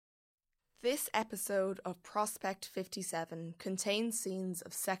This episode of Prospect 57 contains scenes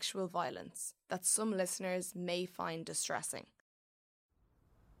of sexual violence that some listeners may find distressing.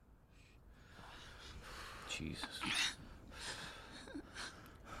 Jesus.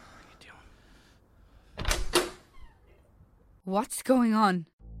 What's going on?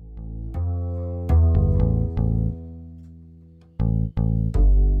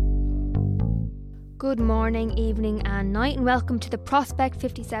 Good morning, evening and night, and welcome to the Prospect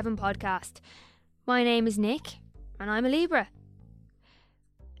 57 podcast. My name is Nick and I'm a Libra.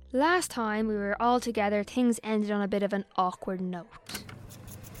 Last time we were all together, things ended on a bit of an awkward note.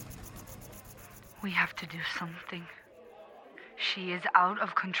 We have to do something. She is out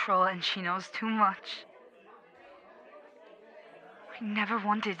of control and she knows too much. I never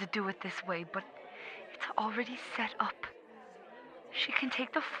wanted to do it this way, but it's already set up. She can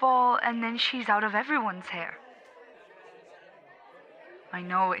take the fall and then she's out of everyone's hair. I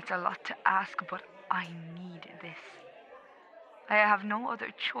know it's a lot to ask, but I need this. I have no other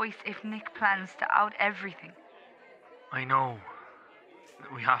choice if Nick plans to out everything. I know.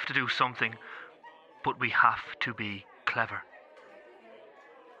 We have to do something, but we have to be clever.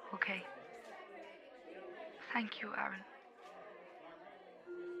 Okay. Thank you, Aaron.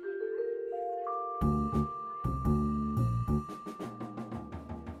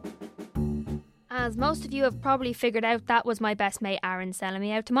 As most of you have probably figured out, that was my best mate Aaron selling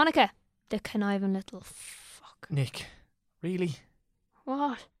me out to Monica. The conniving little fuck. Nick, really?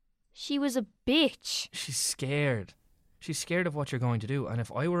 What? She was a bitch. She's scared. She's scared of what you're going to do, and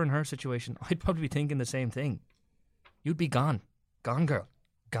if I were in her situation, I'd probably be thinking the same thing. You'd be gone. Gone, girl.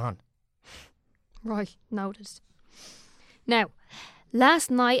 Gone. Right, noticed. Now, last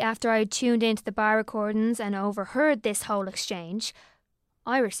night after I had tuned into the bar recordings and overheard this whole exchange,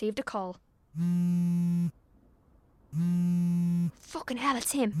 I received a call. Fucking hell,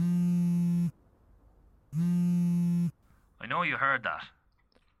 it's him. I know you heard that.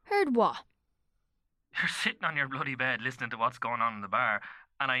 Heard what? You're sitting on your bloody bed listening to what's going on in the bar,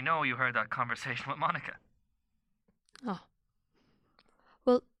 and I know you heard that conversation with Monica. Oh.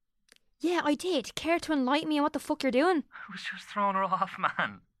 Well, yeah, I did. Care to enlighten me on what the fuck you're doing? I was just throwing her off,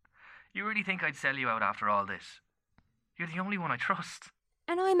 man. You really think I'd sell you out after all this? You're the only one I trust.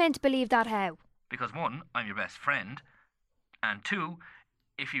 And I meant to believe that how? Because one, I'm your best friend, and two,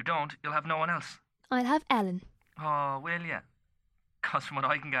 if you don't, you'll have no one else. I'll have Ellen. Oh, will ya? 'Cause from what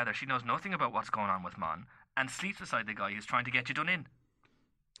I can gather, she knows nothing about what's going on with Mon, and sleeps beside the guy who's trying to get you done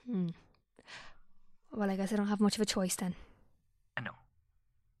in. Well, I guess I don't have much of a choice then. No,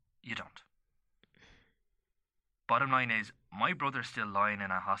 you don't. Bottom line is, my brother's still lying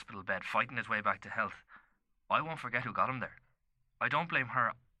in a hospital bed fighting his way back to health. I won't forget who got him there. I don't blame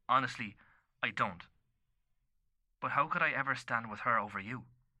her, honestly, I don't. But how could I ever stand with her over you?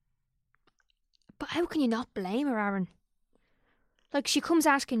 But how can you not blame her, Aaron? Like, she comes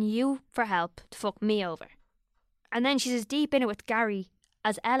asking you for help to fuck me over. And then she's as deep in it with Gary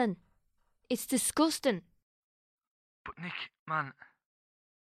as Ellen. It's disgusting. But Nick, man,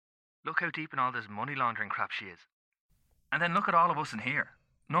 look how deep in all this money laundering crap she is. And then look at all of us in here.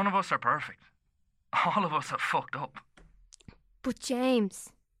 None of us are perfect. All of us have fucked up. But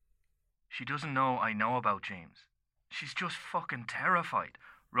James... She doesn't know I know about James. She's just fucking terrified.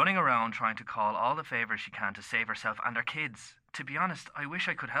 Running around trying to call all the favours she can to save herself and her kids. To be honest, I wish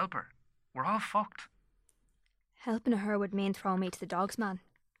I could help her. We're all fucked. Helping her would mean throwing me to the dogs, man.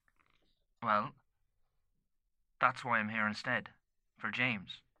 Well, that's why I'm here instead. For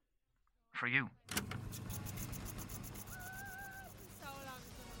James. For you.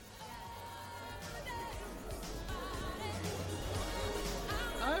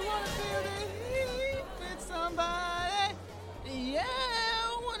 I wanna feel the heat with somebody. Yeah,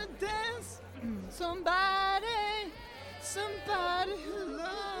 I wanna dance. Somebody who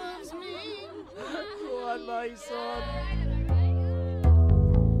loves me. Go on, my son.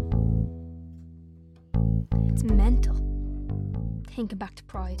 It's mental. Thinking back to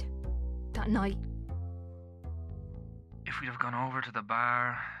Pride. That night. If we'd have gone over to the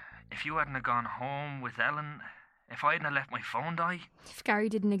bar, if you hadn't have gone home with Ellen, if I hadn't have let my phone die. If Gary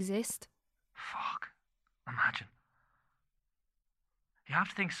didn't exist. Fuck. Imagine. You have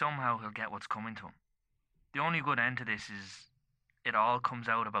to think somehow he'll get what's coming to him. The only good end to this is it all comes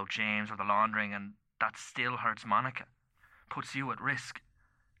out about James or the laundering, and that still hurts Monica. Puts you at risk.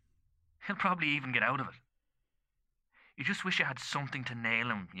 He'll probably even get out of it. You just wish you had something to nail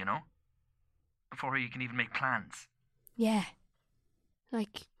him, you know? Before you can even make plans. Yeah.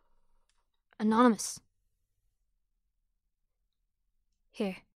 Like... Anonymous.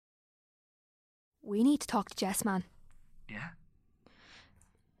 Here. We need to talk to Jess, man. Yeah?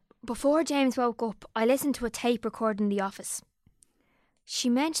 Before James woke up, I listened to a tape recording in the office. She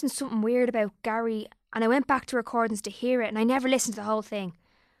mentioned something weird about Gary, and I went back to recordings to hear it, and I never listened to the whole thing.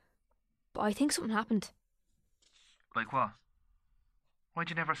 But I think something happened. Like what? Why'd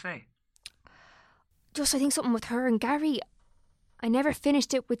you never say? Just I think something with her and Gary. I never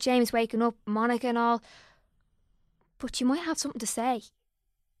finished it with James waking up, Monica and all. But she might have something to say.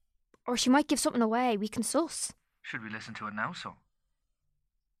 Or she might give something away. We can suss. Should we listen to it now, so?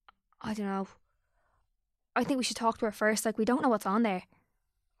 I don't know. I think we should talk to her first. Like, we don't know what's on there.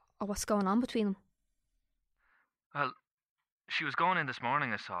 Or what's going on between them. Well, she was going in this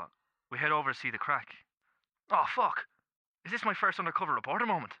morning, I saw. We head over to see the crack. Oh, fuck. Is this my first undercover reporter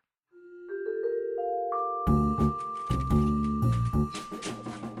moment?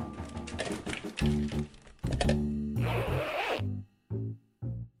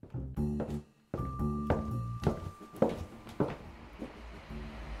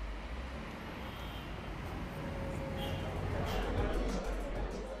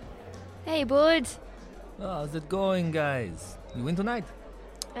 Hey, bud. How's it going, guys? You in tonight?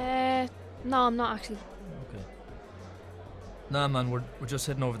 No, I'm not actually. Okay. Nah, man, we're just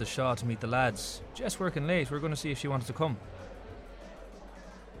heading over the Shaw to meet the lads. Jess working late. We're going to see if she wanted to come.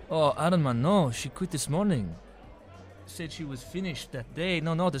 Oh, Adam, man, no. She quit this morning. Said she was finished that day.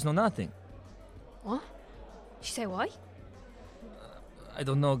 No, there's no nothing. What? She say why? I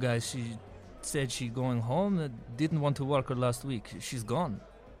don't know, guys. She said she going home. Didn't want to work her last week. She's gone.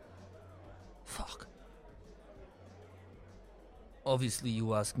 Fuck. Obviously,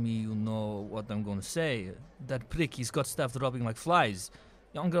 you ask me, you know what I'm going to say. That prick, he's got staff dropping like flies.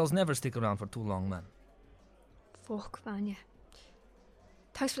 Young girls never stick around for too long, man. Fuck, Vanya.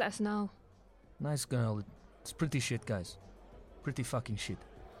 Thanks for letting us know. Nice girl. It's pretty shit, guys. Pretty fucking shit.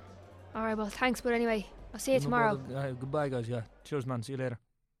 Alright, well, thanks, but anyway, I'll see you tomorrow. Goodbye, guys, yeah. Cheers, man. See you later.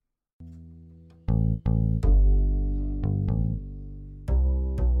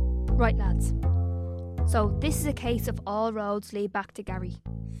 Right, lads. So, this is a case of all roads lead back to Gary.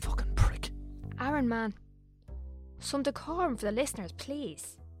 Fucking prick. Aaron, man. Some decorum for the listeners,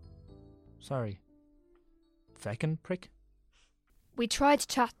 please. Sorry. Feckin' prick? We tried to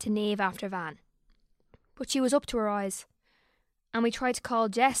chat to Niamh after Van, but she was up to her eyes. And we tried to call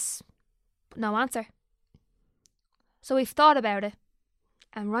Jess, but no answer. So we've thought about it,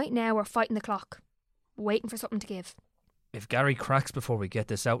 and right now we're fighting the clock, waiting for something to give. If Gary cracks before we get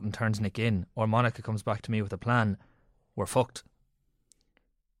this out and turns Nick in, or Monica comes back to me with a plan, we're fucked.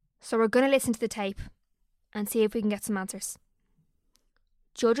 So we're going to listen to the tape and see if we can get some answers.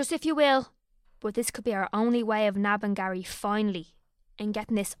 Judge us if you will, but this could be our only way of nabbing Gary finally and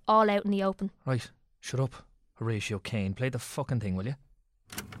getting this all out in the open. Right, shut up, Horatio Kane. Play the fucking thing, will you?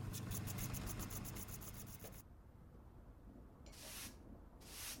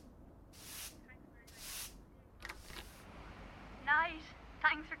 Night.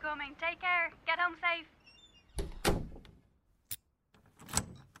 Thanks for coming. Take care. Get home safe.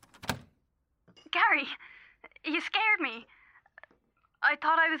 Gary, you scared me. I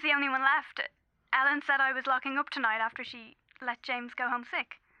thought I was the only one left. Ellen said I was locking up tonight after she let James go home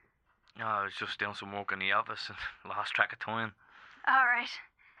sick. Oh, I was just doing some work in the office and lost track of time. All right.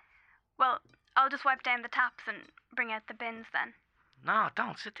 Well, I'll just wipe down the taps and bring out the bins then. No,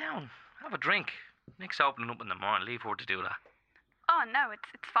 don't. Sit down. Have a drink. Nick's opening up in the morning. Leave her to do that. Oh, no, it's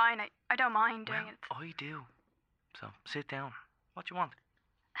fine. I don't mind doing it. I do. So, sit down. What do you want?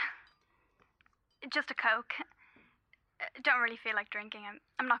 Just a Coke. Don't really feel like drinking.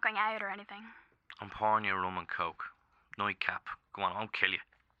 I'm not going out or anything. I'm pouring you a rum and coke. Nightcap. Go on, I'll kill you.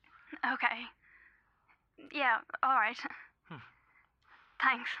 Okay. Yeah, all right.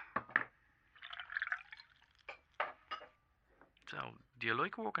 Thanks. So, do you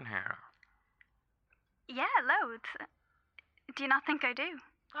like working here? Yeah, loads. Do you not think I do?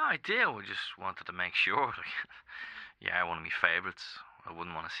 Oh, I do. I just wanted to make sure. Like, yeah, one of my favourites. I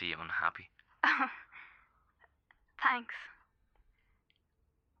wouldn't want to see you unhappy. Thanks.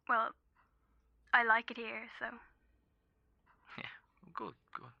 Well, I like it here, so... Yeah, good.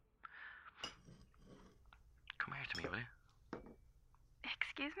 Come here to me, will you?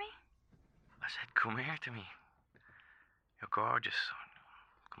 Excuse me? I said, come here to me. You're gorgeous.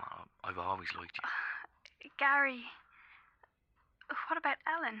 Come on, I've always liked you. Gary... What about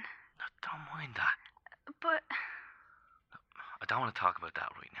Ellen? No, don't mind that. But... I don't want to talk about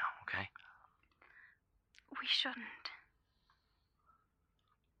that right now, okay? We shouldn't.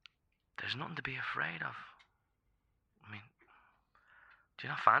 There's nothing to be afraid of. I mean, do you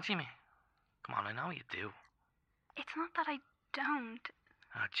not fancy me? Come on, I know you do. It's not that I don't.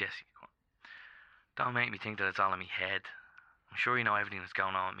 Ah, Jessie, come on. Don't make me think that it's all in my head. I'm sure you know everything that's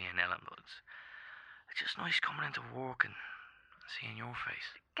going on with me and Ellen, but it's just nice coming into work and seeing your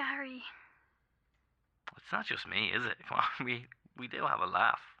face. Gary. It's not just me, is it? Come on, we do have a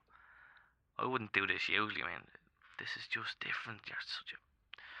laugh. I wouldn't do this usually. I mean, this is just different. You're such a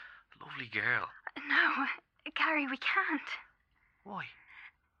lovely girl. No, Gary, we can't. Why?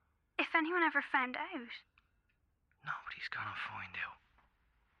 If anyone ever found out. Nobody's gonna find out.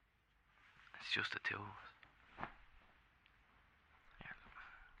 It's just the two of us.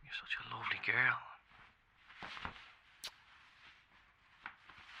 You're such a lovely girl.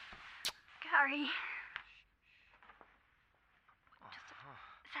 Gary. Just a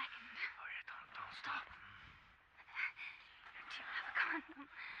second. Oh yeah, don't stop. Do you have a condom?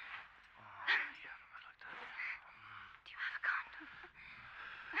 Oh yeah, I like that. Do you have a condom?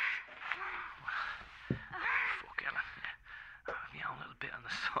 Fuck Ellen. Yeah, a little bit on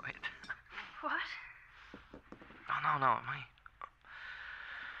the side. What? Oh no,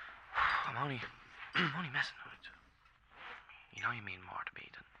 I'm only messing with you. You know you mean more to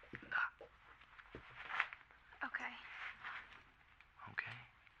me than that. Okay. Okay?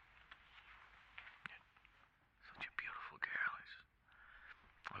 You're such a beautiful girl.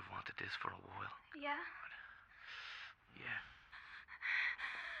 I've wanted this for a while. Yeah? Yeah.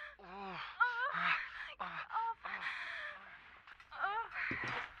 Oh.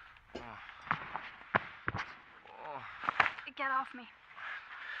 Get off me.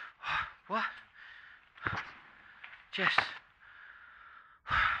 What? Jess.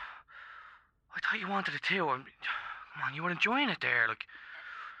 I thought you wanted it too. Come on, you were enjoying it there, like.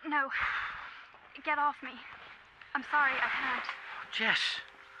 No. Get off me. I'm sorry, I can't. Jess,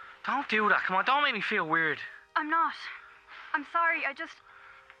 don't do that. Come on, don't make me feel weird. I'm not. I'm sorry,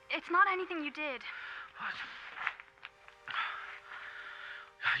 it's not anything you did. What?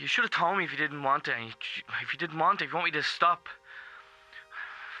 You should have told me if you didn't want it. If you didn't want it, if you want me to stop.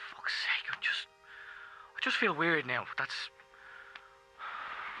 For fuck's sake, I just feel weird now.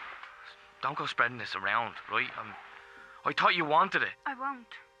 Don't go spreading this around, right? I thought you wanted it. I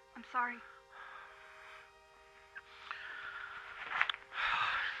won't. I'm sorry.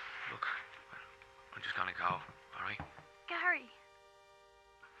 Look, I'm just gonna go, alright? Gary.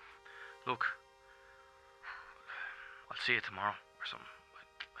 Look, I'll see you tomorrow or something.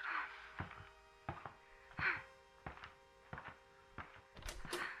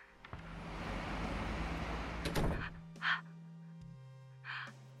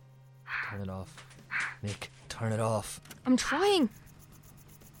 Turn it off. Nick, turn it off. I'm trying.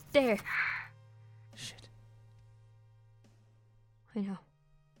 There. Shit. I know.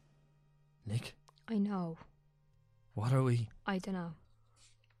 Nick, I know. what are we? I don't know.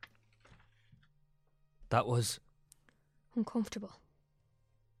 That was... Uncomfortable.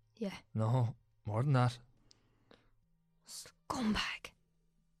 Yeah. No, more than that. Scumbag.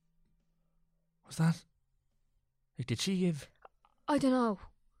 Was that... Like, did she give... I don't know.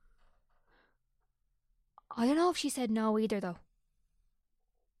 I don't know if she said no either, though.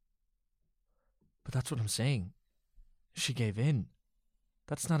 But that's what I'm saying. She gave in.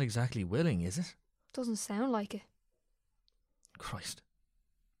 That's not exactly willing, is it? Doesn't sound like it. Christ.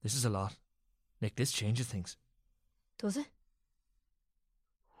 This is a lot. Nick, this changes things. Does it?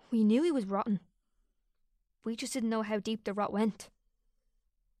 We knew he was rotten. We just didn't know how deep the rot went.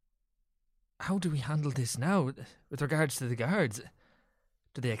 How do we handle this now, with regards to the guards?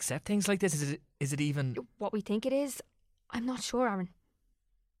 Do they accept things like this? Is it even... What we think it is? I'm not sure, Aaron.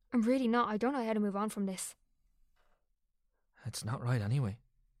 I'm really not. I don't know how to move on from this. It's not right anyway.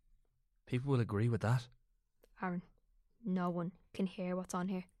 People will agree with that. Aaron, no one can hear what's on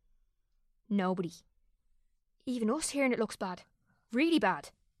here. Nobody. Even us hearing it looks bad. Really bad.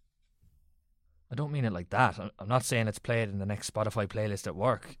 I don't mean it like that. I'm not saying it's played in the next Spotify playlist at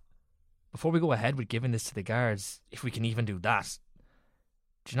work. Before we go ahead with giving this to the guards, if we can even do that,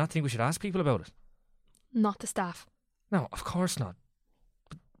 do you not think we should ask people about it? Not the staff. No, of course not.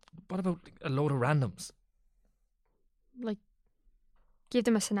 But what about a load of randoms? Like, give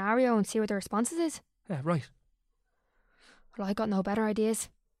them a scenario and see what their responses is? Yeah, right. Well, I got no better ideas.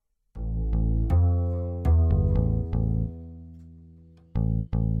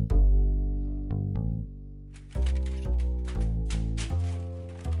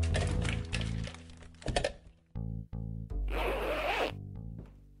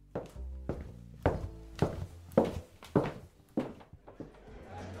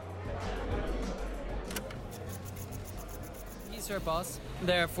 Her boss.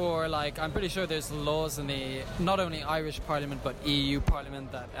 Therefore, I'm pretty sure there's laws in the not only Irish Parliament but EU Parliament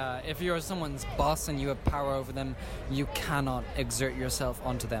that if you're someone's boss and you have power over them, you cannot exert yourself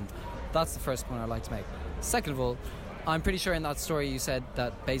onto them. That's the first point I'd like to make. Second of all, I'm pretty sure in that story you said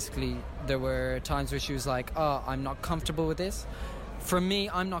that basically there were times where she was like, oh, I'm not comfortable with this. For me,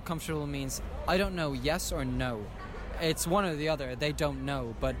 I'm not comfortable means I don't know yes or no. It's one or the other. They don't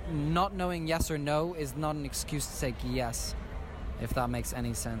know. But not knowing yes or no is not an excuse to say yes, if that makes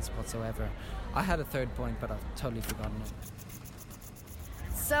any sense whatsoever. I had a third point, but I've totally forgotten it.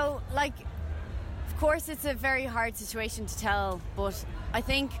 So, like, of course it's a very hard situation to tell, but I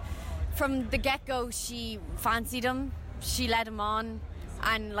think from the get-go she fancied him, she led him on,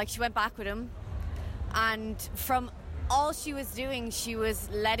 and like she went back with him, and from all she was doing she was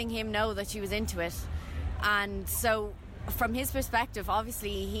letting him know that she was into it. And so from his perspective,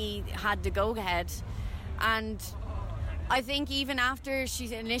 obviously he had the go-ahead, and I think even after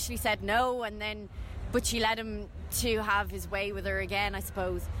she initially said no, but she let him to have his way with her again, I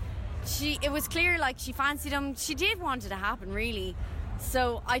suppose, it was clear like she fancied him. She did want it to happen, really.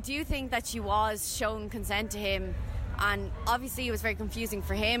 So I do think that she was shown consent to him, and obviously it was very confusing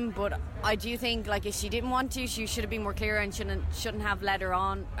for him, but I do think like if she didn't want to, she should have been more clear and shouldn't have let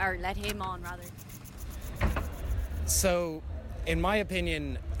him on rather. So in my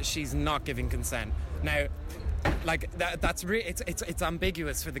opinion, she's not giving consent. Now, like it's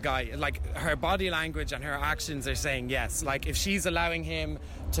ambiguous for the guy. Like her body language and her actions are saying yes. Like if she's allowing him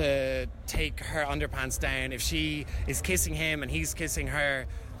to take her underpants down, if she is kissing him and he's kissing her,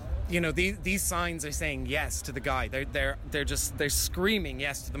 you know, these signs are saying yes to the guy. They're screaming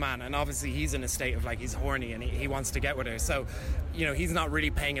yes to the man, and obviously he's in a state of like he's horny and he wants to get with her. So, you know, he's not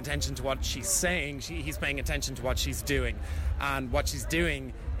really paying attention to what she's saying. He's paying attention to what she's doing, and what she's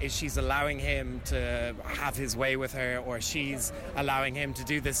doing is she's allowing him to have his way with her, or she's allowing him to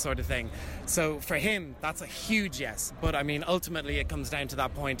do this sort of thing. So for him, that's a huge yes. But I mean, ultimately it comes down to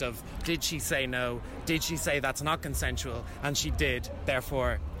that point of, did she say no? Did she say that's not consensual? And she did,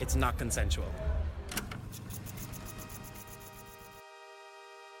 therefore it's not consensual.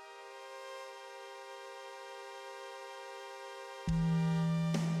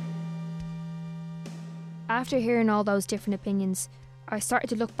 After hearing all those different opinions, I started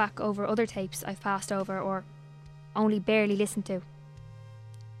to look back over other tapes I've passed over or only barely listened to.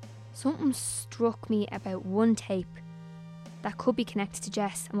 Something struck me about one tape that could be connected to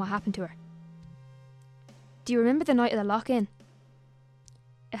Jess and what happened to her. Do you remember the night of the lock-in?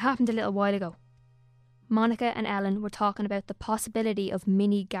 It happened a little while ago. Monica and Ellen were talking about the possibility of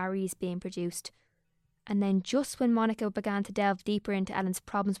mini Garys being produced, and then just when Monica began to delve deeper into Ellen's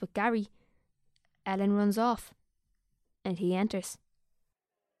problems with Gary, Ellen runs off and he enters.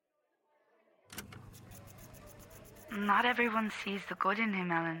 Not everyone sees the good in him,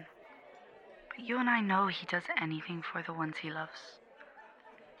 Ellen. But you and I know he does anything for the ones he loves.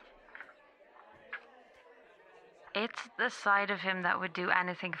 It's the side of him that would do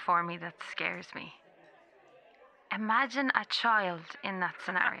anything for me that scares me. Imagine a child in that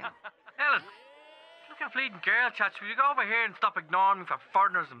scenario. Ellen, look at bleeding girl chats. Will you go over here and stop ignoring me for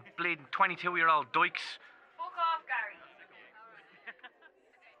foreigners and bleeding 22-year-old dykes? Fuck off, Gary.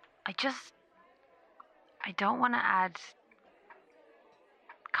 I don't want to add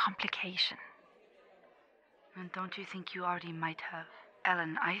complication. And don't you think you already might have?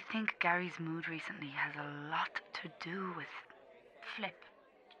 Ellen, I think Gary's mood recently has a lot to do with... Flip.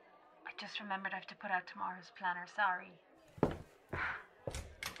 I just remembered I have to put out tomorrow's planner, sorry.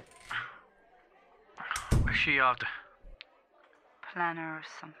 Where's she off to? Planner or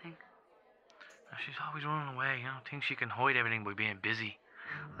something. She's always running away, you know. Thinks she can hide everything by being busy.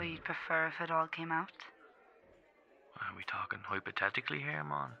 Well, you'd prefer if it all came out? Are we talking hypothetically here,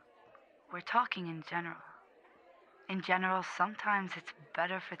 Mon? We're talking in general. In general, sometimes it's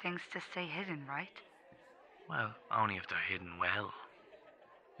better for things to stay hidden, right? Well, only if they're hidden well.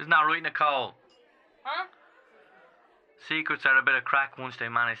 Isn't that right, Nicole? Huh? Secrets are a bit of crack once they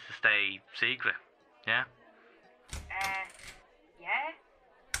manage to stay secret, yeah? Yeah?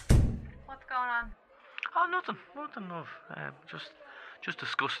 What's going on? Oh, nothing, love. Just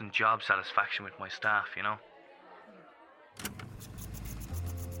discussing job satisfaction with my staff, you know?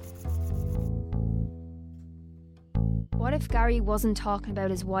 What if Gary wasn't talking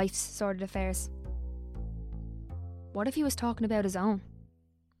about his wife's sordid affairs? What if he was talking about his own?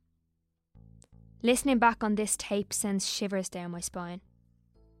 Listening back on this tape sends shivers down my spine,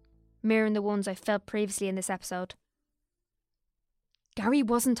 mirroring the ones I felt previously in this episode. Gary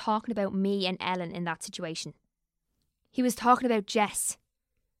wasn't talking about me and Ellen in that situation. He was talking about Jess,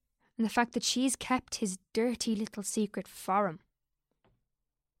 and the fact that she's kept his dirty little secret for him.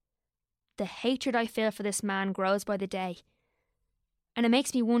 The hatred I feel for this man grows by the day, and it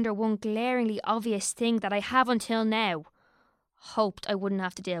makes me wonder one glaringly obvious thing that I have until now hoped I wouldn't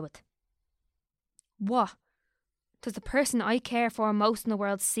have to deal with. What? does the person I care for most in the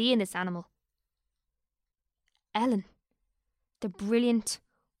world see in this animal? Ellen, the brilliant,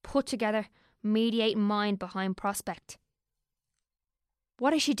 put-together, mediating mind behind Prospect.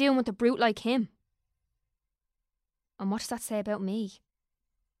 What is she doing with a brute like him? And what does that say about me?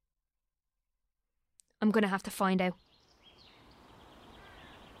 I'm going to have to find out.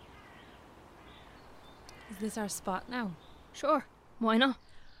 Is this our spot now? Sure, why not?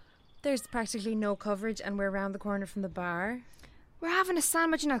 There's practically no coverage and we're around the corner from the bar. We're having a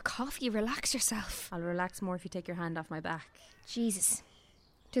sandwich and a coffee. Relax yourself. I'll relax more if you take your hand off my back. Jesus.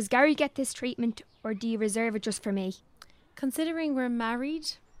 Does Gary get this treatment or do you reserve it just for me? Considering we're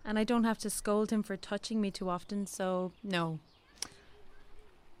married and I don't have to scold him for touching me too often, so no.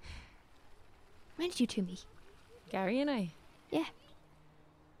 When did you two meet? Gary and I? Yeah.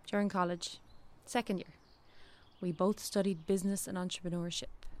 During college. Second year. We both studied business and entrepreneurship.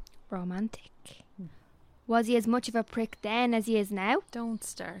 Romantic. Was he as much of a prick then as he is now? Don't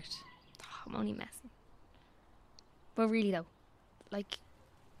start. Oh, I'm only messing. But really though, like,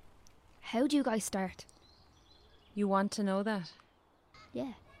 how do you guys start? You want to know that?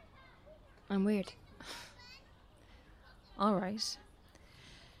 Yeah. I'm weird. Alright.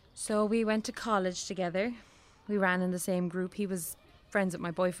 So we went to college together. We ran in the same group. He was friends with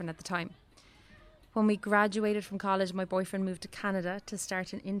my boyfriend at the time. When we graduated from college, my boyfriend moved to Canada to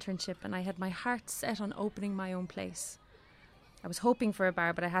start an internship and I had my heart set on opening my own place. I was hoping for a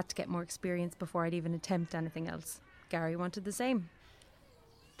bar, but I had to get more experience before I'd even attempt anything else. Gary wanted the same.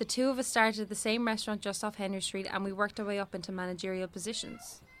 The two of us started at the same restaurant just off Henry Street and we worked our way up into managerial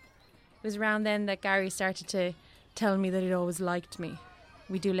positions. It was around then that Gary started to tell me that he'd always liked me.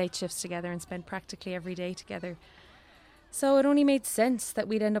 We do late shifts together and spend practically every day together. So it only made sense that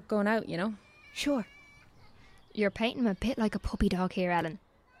we'd end up going out, you know? Sure. You're painting him a bit like a puppy dog here, Ellen.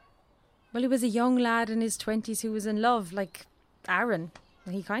 Well, he was a young lad in his 20s who was in love, like Aaron.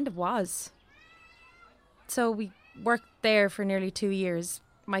 Well, he kind of was. So we worked there for nearly 2 years.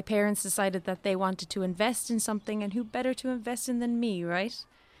 My parents decided that they wanted to invest in something, and who better to invest in than me, right?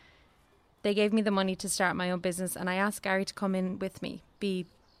 They gave me the money to start my own business, and I asked Gary to come in with me, be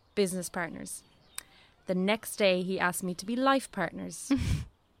business partners. The next day, he asked me to be life partners.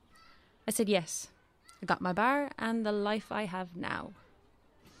 I said yes. I got my bar and the life I have now.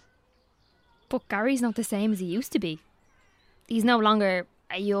 But Gary's not the same as he used to be. He's no longer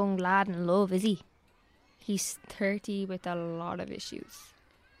a young lad in love, is he? He's 30 with a lot of issues.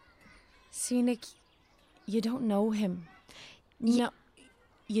 See, Nick, you don't know him. No,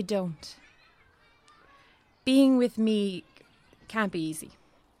 you don't. Being with me can't be easy.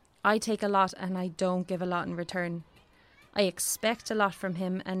 I take a lot and I don't give a lot in return. I expect a lot from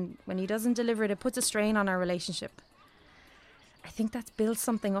him, and when he doesn't deliver it, it puts a strain on our relationship. I think that's built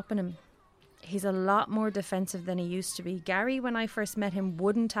something up in him. He's a lot more defensive than he used to be. Gary, when I first met him,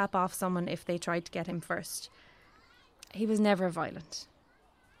 wouldn't tap off someone if they tried to get him first. He was never violent.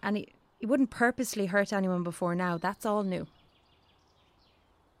 And he wouldn't purposely hurt anyone before now. That's all new.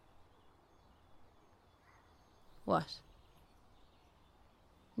 What?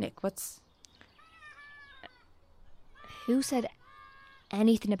 Nick, what's... Who said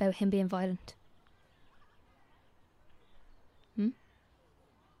anything about him being violent?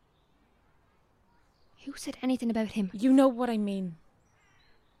 Who said anything about him? You know what I mean.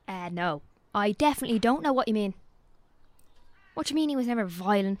 No. I definitely don't know what you mean. What do you mean he was never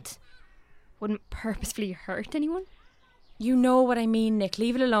violent? Wouldn't purposefully hurt anyone? You know what I mean, Nick.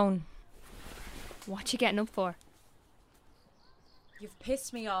 Leave it alone. What you getting up for? You've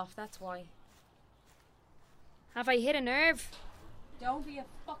pissed me off, that's why. Have I hit a nerve? Don't be a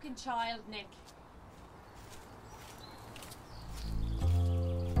fucking child, Nick.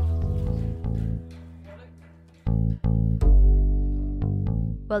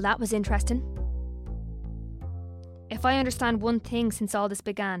 Well, that was interesting. If I understand one thing since all this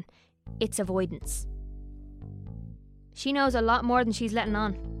began, it's avoidance. She knows a lot more than she's letting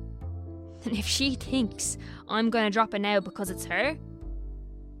on. And if she thinks I'm going to drop it now because it's her,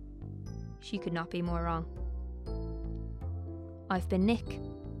 she could not be more wrong. I've been Nick.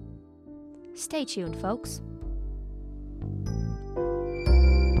 Stay tuned, folks.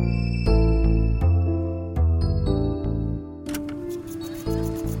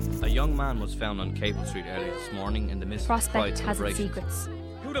 A young man was found on Capel Street earlier this morning in the midst Prospect of has its celebrations. secrets.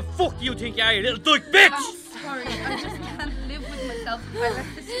 Who the fuck do you think you are, you little dyke bitch? Oh, sorry, I just can't live with myself if I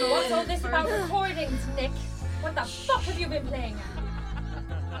left the school. What's all this about recordings, Nick? What the fuck have you been playing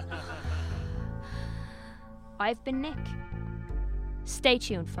at? I've been Nick. Stay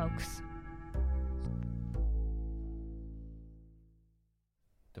tuned, folks.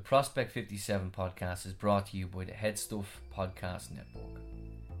 The Prospect 57 podcast is brought to you by the Headstuff Podcast Network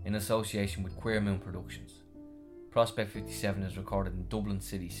in association with Queer Moon Productions. Prospect 57 is recorded in Dublin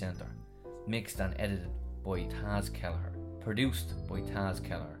City Centre, mixed and edited by Taz Kelleher, produced by Taz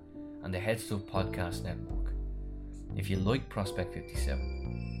Kelleher and the Headstuff Podcast Network. If you like Prospect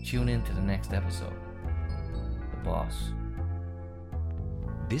 57, tune in to the next episode. The Boss.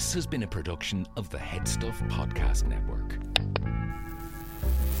 This has been a production of the Headstuff Podcast Network.